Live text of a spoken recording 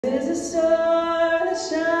There's a star that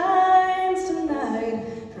shines tonight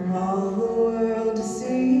for all the world to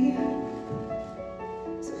see.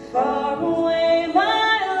 So far away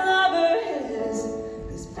my lover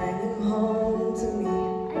is bringing home to me.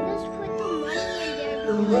 I just put the money in there.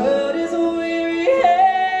 The world is weary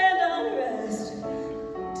and unrest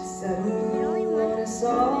to settle on us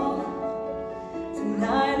all.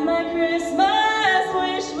 Tonight my Christmas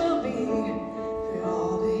wish will be for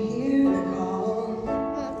all to hear the call.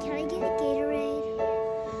 Mom, can I get a Gatorade?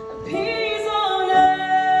 Peace on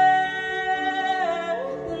earth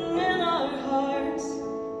and in our hearts.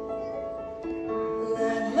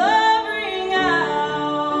 Let love ring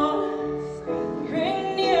out,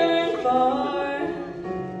 ring near and far,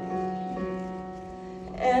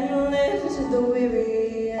 and lift the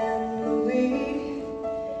weary and the weak.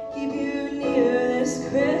 Keep you near this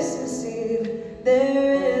Christmas Eve.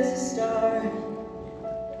 There is a star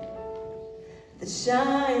that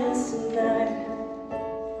shines tonight.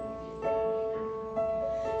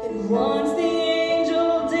 And once the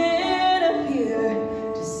angel did appear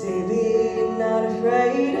to say, be not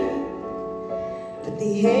afraid. But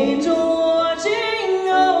the angel watching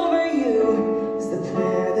over you is the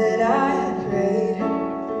prayer that I had prayed.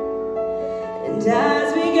 And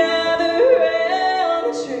as we gather around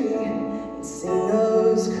the tree and sing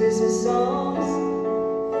those Christmas songs,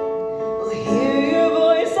 we'll hear your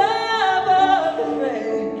voice above the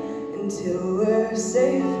fray until we're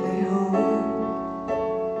safely home.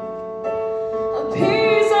 A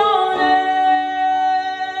peace on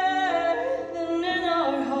earth and in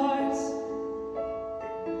our hearts.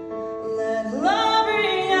 Let love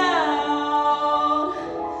ring out,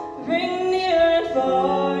 ring near and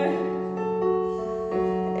far,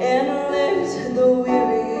 and lift the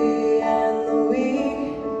weary and the weak.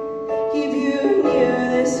 Keep you near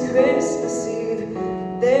this Christmas Eve.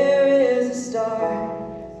 There is a star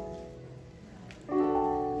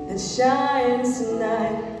that shines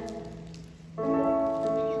tonight.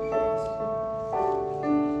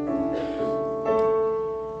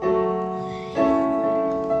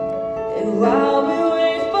 And while we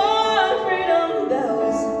wait for freedom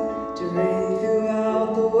bells to ring throughout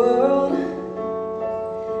the world,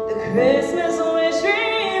 the Christmas wish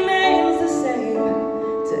remains the same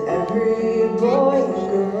to every boy and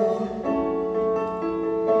girl.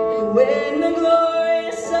 And when the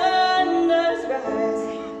glorious sun does rise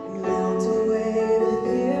and melt away the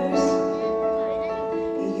fears,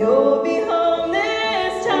 you'll be home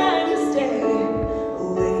this time to stay,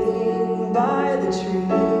 waiting by the tree.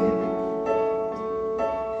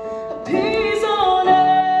 A peace on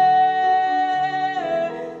earth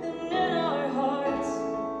and in our hearts.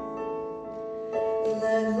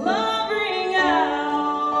 Let love ring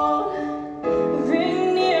out,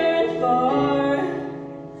 ring near and far,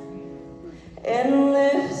 and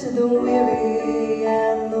lift the weary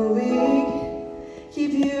and the weak.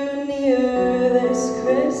 Keep you near this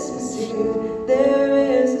Christmas Eve. There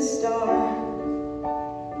is a star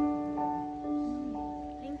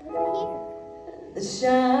I'm put it here. that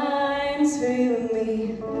shines for you and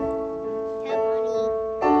me.